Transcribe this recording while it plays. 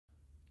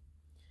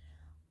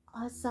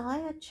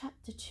Isaiah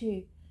chapter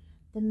 2,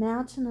 the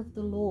mountain of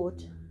the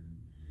Lord.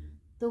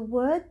 The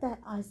word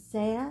that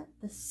Isaiah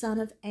the son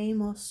of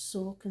Amos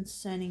saw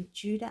concerning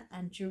Judah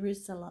and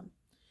Jerusalem.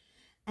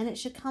 And it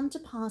shall come to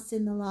pass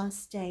in the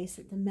last days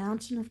that the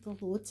mountain of the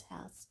Lord's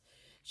house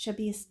shall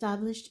be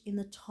established in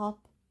the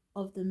top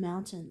of the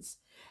mountains,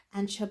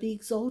 and shall be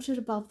exalted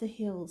above the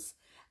hills,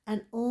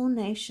 and all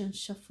nations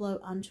shall flow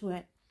unto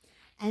it.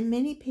 And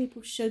many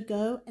people shall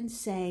go and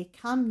say,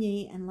 Come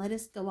ye, and let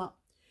us go up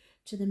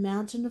to the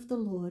mountain of the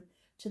Lord,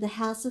 to the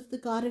house of the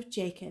God of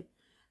Jacob,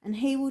 and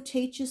he will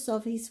teach us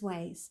of his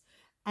ways,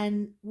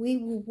 and we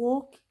will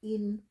walk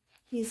in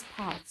his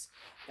paths.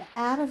 For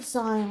out of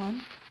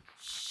Zion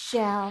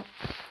shall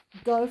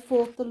go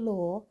forth the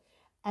law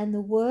and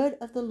the word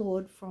of the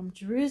Lord from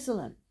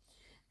Jerusalem.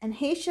 And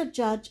he shall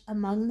judge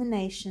among the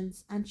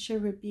nations, and shall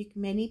rebuke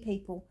many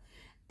people,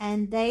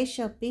 and they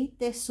shall beat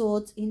their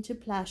swords into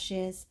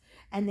plowshares,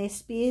 and their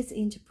spears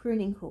into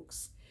pruning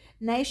hooks.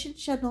 Nation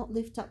shall not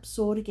lift up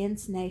sword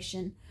against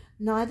nation,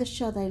 neither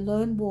shall they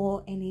learn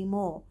war any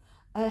more.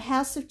 O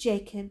house of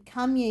Jacob,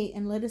 come ye,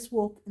 and let us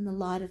walk in the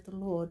light of the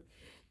Lord.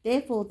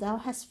 Therefore thou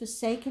hast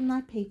forsaken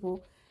thy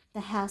people, the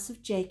house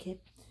of Jacob,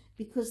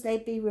 because they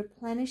be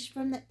replenished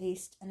from the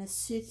east, and as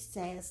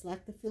soothsayers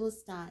like the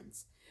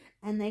Philistines,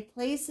 and they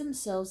please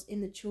themselves in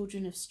the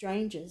children of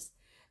strangers.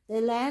 Their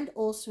land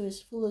also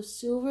is full of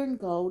silver and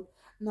gold,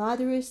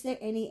 neither is there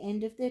any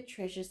end of their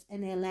treasures,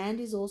 and their land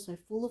is also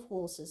full of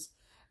horses,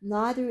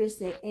 neither is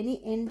there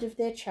any end of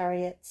their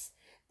chariots.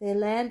 Their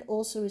land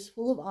also is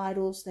full of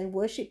idols. They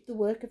worship the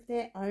work of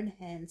their own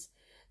hands,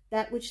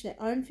 that which their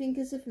own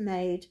fingers have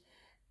made.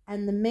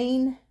 And the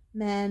mean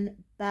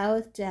man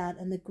boweth down,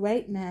 and the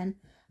great man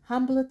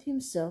humbleth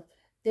himself.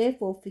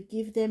 Therefore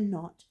forgive them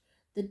not.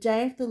 The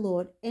day of the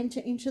Lord,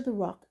 enter into the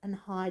rock, and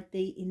hide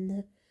thee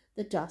in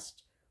the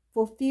dust,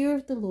 for fear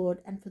of the Lord,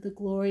 and for the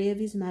glory of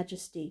his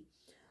majesty.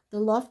 The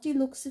lofty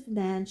looks of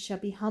man shall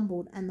be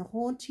humbled, and the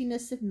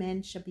haughtiness of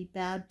men shall be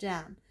bowed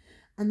down.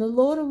 And the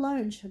Lord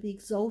alone shall be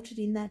exalted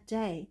in that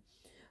day.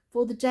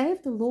 For the day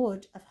of the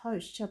Lord of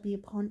hosts shall be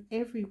upon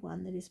every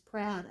one that is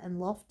proud and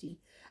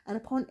lofty, and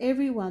upon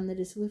every one that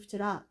is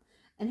lifted up.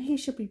 And he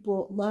shall be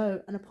brought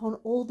low, and upon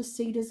all the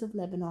cedars of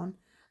Lebanon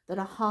that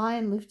are high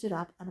and lifted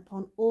up, and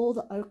upon all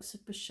the oaks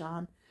of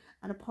Bashan,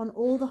 and upon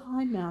all the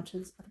high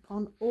mountains, and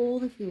upon all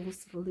the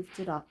hills that are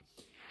lifted up,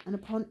 and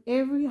upon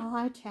every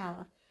high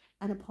tower,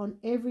 and upon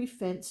every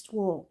fenced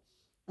wall,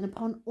 and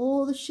upon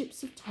all the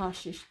ships of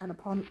Tarshish, and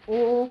upon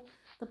all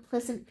the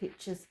pleasant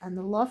pictures. And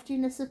the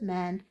loftiness of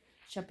man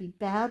shall be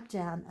bowed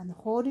down, and the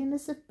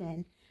haughtiness of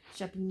men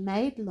shall be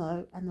made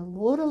low, and the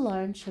Lord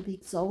alone shall be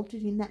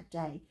exalted in that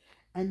day,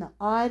 and the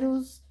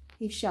idols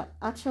he shall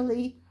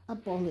utterly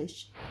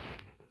abolish.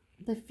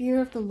 The fear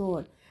of the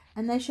Lord.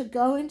 And they shall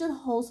go into the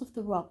holes of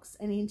the rocks,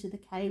 and into the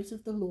caves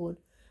of the Lord,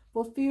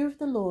 for fear of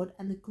the Lord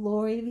and the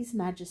glory of his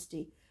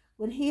majesty,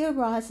 when he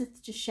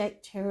ariseth to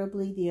shake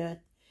terribly the earth.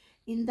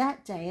 In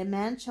that day a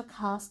man shall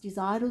cast his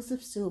idols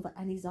of silver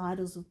and his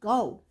idols of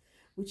gold,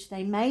 which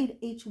they made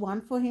each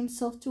one for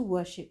himself to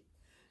worship,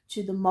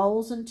 to the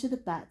moles and to the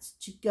bats,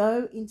 to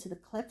go into the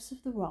clefts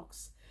of the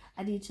rocks,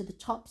 and into the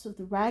tops of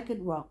the ragged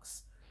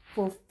rocks,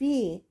 for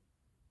fear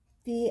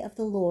of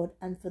the Lord,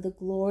 and for the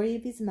glory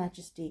of his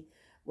majesty,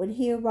 when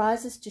he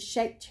arises to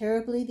shake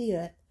terribly the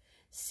earth.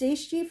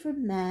 Cease ye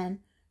from man,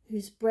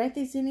 whose breath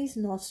is in his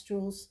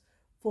nostrils,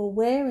 for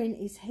wherein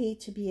is he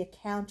to be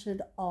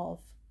accounted of?